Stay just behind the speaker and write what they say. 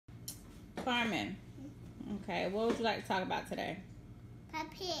Carmen. Okay, what would you like to talk about today? Peppa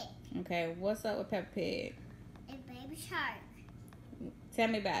Pig. Okay, what's up with Peppa Pig? A baby shark. Tell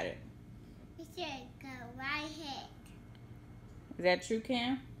me about it. It's a white head. Is that true,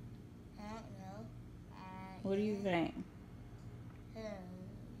 Cam? I don't know. What do you think?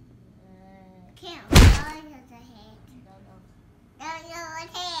 Cam, I has a head. Don't know what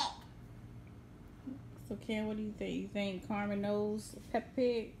head. So, Cam, what do you think? You think Carmen knows Peppa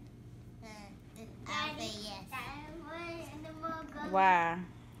Pig? I'll say yes. Why?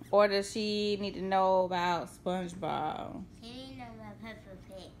 Or does she need to know about SpongeBob? She didn't know about Peppa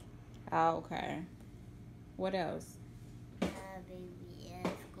Pig. Oh, okay. What else?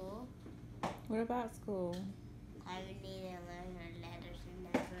 School. What about school? I would need to learn her letters and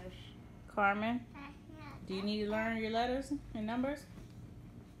numbers. Carmen, do you need to learn your letters and numbers?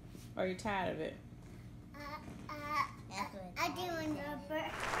 Or are you tired of it? I do a number.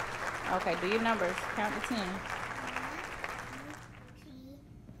 Okay, do your numbers. Count to 10. 1, 2, 3,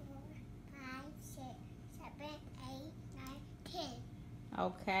 4, 5, 6, 7, 8, 9, 10.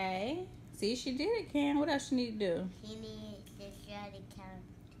 Okay. See, she did it, Cam. What else you need to do? She needs to try to count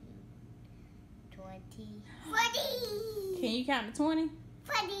to 20. 40. Can you count to 20?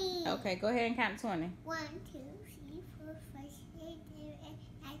 40. Okay, go ahead and count to 20. 1, 2, 3, 4, 5, 6, 7, 8,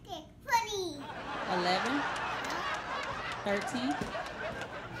 9, 10. 40. 11, 13,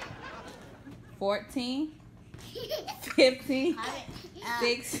 14, 15,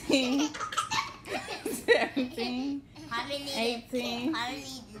 16, 17, 18, 19,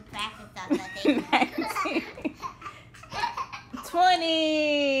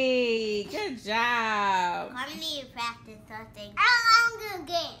 20. Good job. Carmen need to practice something. I'm good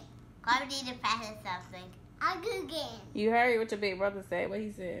again. Carmen need to practice something. I'm good again. You heard what your big brother said. What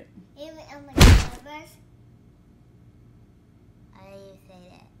he said? Even on my numbers. I didn't say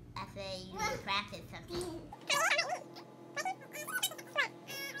that. I said you need to practice something.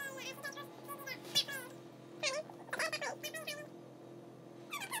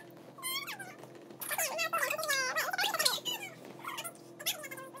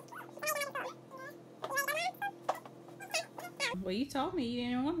 Well, you told me you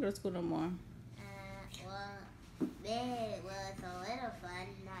didn't want to go to school no more. It was a little fun,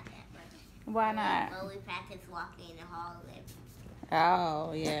 not that much. Why not? But we practiced walking in the hallway.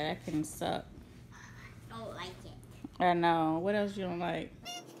 Oh, yeah, that can suck. I don't like it. I know. What else you don't like?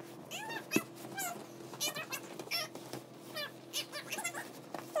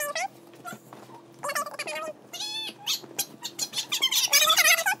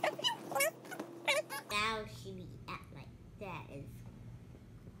 Now she be act like that is.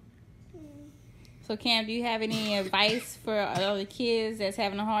 So, Cam, do you have any advice for all the kids that's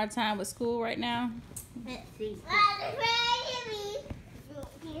having a hard time with school right now? Let's see.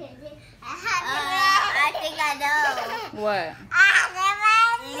 I think I know. What?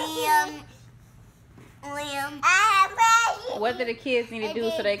 Liam. What do the kids need to do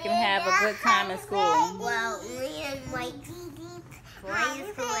so they can have a good time in school? Well, Liam likes playing in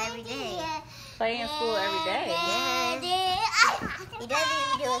school every day. Play in school every day. He doesn't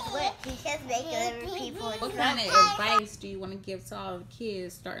even do his work. He just makes other people. What kind of advice do you want to give to all the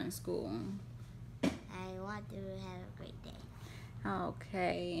kids starting school? I want them to have a great day.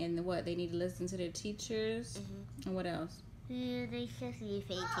 Okay, and what? They need to listen to their teachers? And what else? They just need to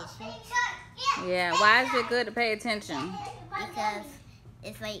pay attention. Yeah, why is it good to pay attention? Because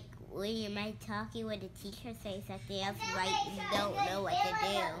it's like when you might talking when the teacher says something else, you don't know what to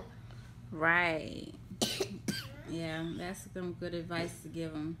do. Right. Yeah, that's some good advice to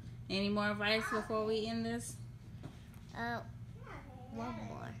give them. Any more advice before we end this? One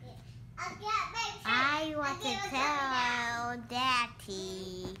more. I want to tell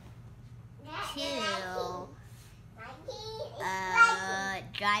Daddy to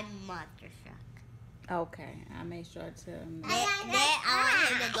drive a monster truck. Okay, I'll make sure to. Then I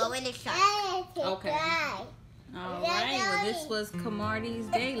want him to go in the truck. Okay. All right. Well, this was Camardi's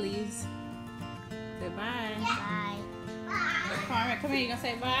Dailies. Goodbye. Bye. Carmen, come here. You gonna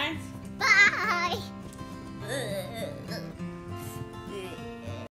say bye? Bye.